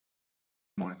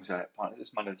Morning, Zodiac Partners.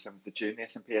 It's Monday, the 7th of June. The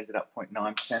S&P ended up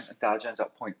 0.9% and Dow Jones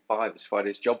up 0.5% as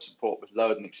Friday's jobs report was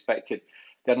lower than expected.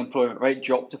 The unemployment rate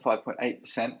dropped to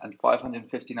 5.8% and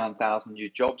 559,000 new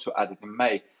jobs were added in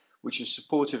May, which is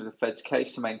supportive of the Fed's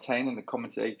case to maintain an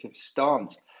accommodative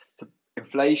stance to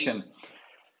inflation,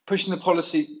 pushing the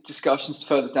policy discussions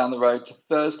further down the road to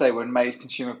Thursday when May's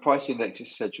consumer price index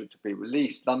is scheduled to be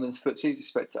released. London's FTSE is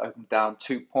expected to open down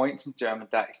 2 points and German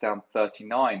DAX down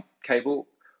 39. Cable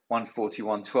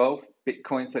 141.12,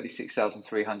 Bitcoin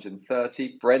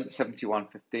 36,330, Brent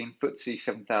 71.15, FTSE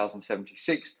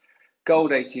 7,076,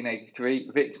 gold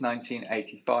 18.83, VIX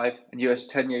 19.85, and US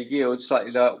 10-year yield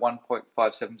slightly lower at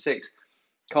 1.576.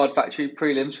 Card Factory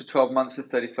prelims for 12 months to the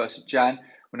 31st of Jan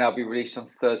will now be released on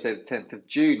Thursday the 10th of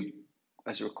June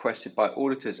as requested by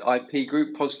auditors. IP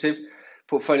Group positive,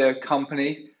 portfolio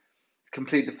company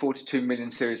completed the 42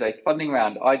 million Series A funding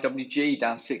round. IWG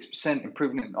down 6%.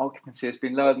 Improvement in occupancy has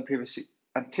been lower than previously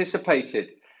anticipated.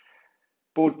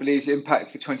 Board believes the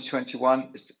impact for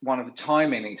 2021 is one of the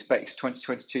timing and expects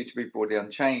 2022 to be broadly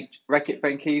unchanged. Reckitt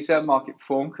Benckiser market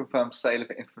perform confirmed sale of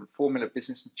infant formula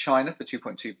business in China for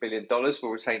 $2.2 billion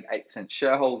will retain 8%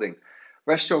 shareholding.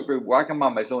 Restaurant group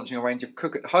Wagamama is launching a range of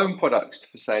cook-at-home products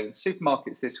for sale in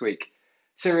supermarkets this week.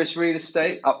 Sirius Real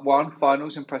Estate up 1,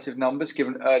 finals impressive numbers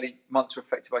given early months were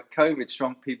affected by COVID,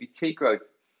 strong PBT growth.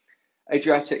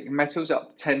 Adriatic Metals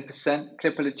up 10%,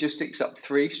 Clipper Logistics up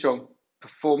 3, strong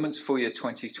performance full year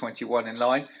 2021 in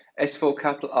line. S4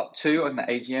 Capital up 2 on the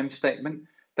AGM statement.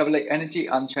 AA Energy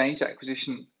unchanged,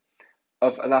 acquisition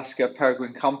of Alaska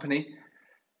Peregrine Company.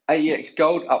 AEX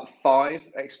Gold up 5,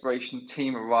 exploration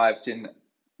team arrived in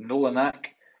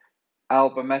Nulanak.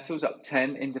 Alba Metals up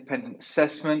 10, independent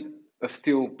assessment of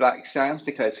Thule Black Sands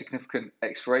declared significant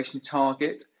exploration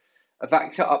target.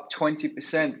 Avacta up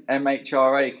 20%.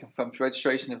 MHRA confirms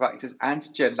registration of Avacta's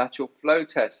antigen lateral flow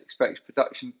test. Expects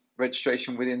production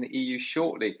registration within the EU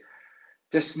shortly.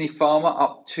 Destiny Pharma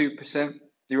up 2%.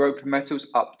 Europa Metals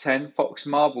up 10. Fox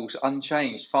Marbles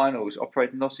unchanged. Finals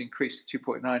operating loss increased to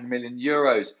 2.9 million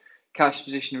euros. Cash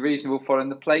position reasonable following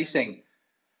the placing.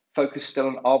 Focus still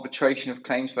on arbitration of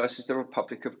claims versus the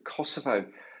Republic of Kosovo.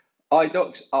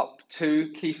 IDOX up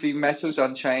 2, Keefe Metals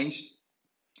unchanged.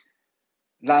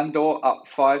 Landor up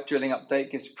 5, drilling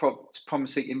update gives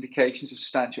promising indications of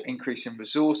substantial increase in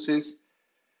resources.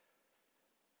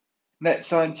 Net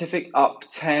Scientific up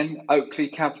 10, Oakley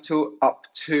Capital up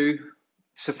 2,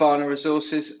 Savannah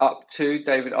Resources up 2,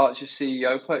 David Archer,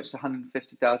 CEO, purchased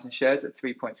 150,000 shares at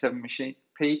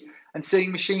 3.7p, and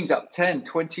Seeing Machines up 10,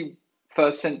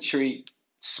 21st Century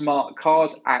Smart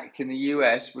Cars Act in the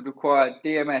US would require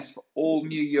DMS for all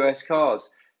new US cars.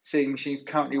 Seeing Machines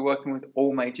currently working with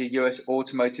all major US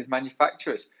automotive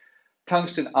manufacturers.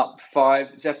 Tungsten up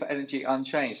 5, Zephyr Energy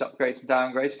unchanged, upgrades and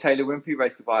downgrades. Taylor Wimpey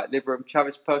raised to buy at Liberum.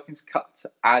 Travis Perkins cut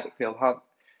to add at Peel Hunt.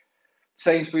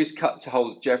 Sainsbury's cut to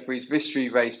hold at Jefferies. Vistry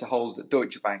raised to hold at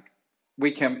Deutsche Bank.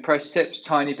 Weekend press tips,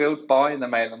 Tiny Build buy in the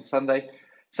Mail on Sunday.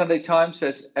 Sunday Times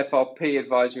says FRP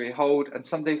advisory hold, and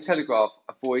Sunday Telegraph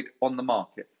avoid on the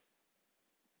market.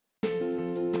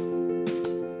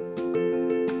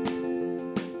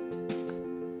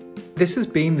 This has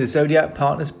been the Zodiac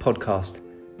Partners podcast.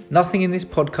 Nothing in this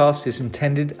podcast is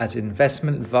intended as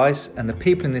investment advice, and the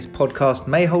people in this podcast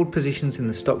may hold positions in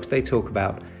the stocks they talk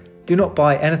about. Do not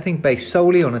buy anything based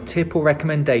solely on a tip or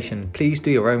recommendation. Please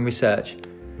do your own research.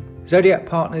 Zodiac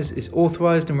Partners is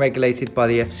authorised and regulated by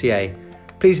the FCA.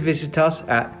 Please visit us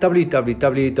at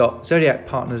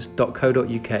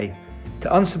www.zodiacpartners.co.uk. To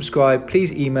unsubscribe,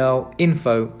 please email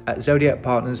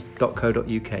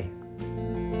info@zodiacpartners.co.uk.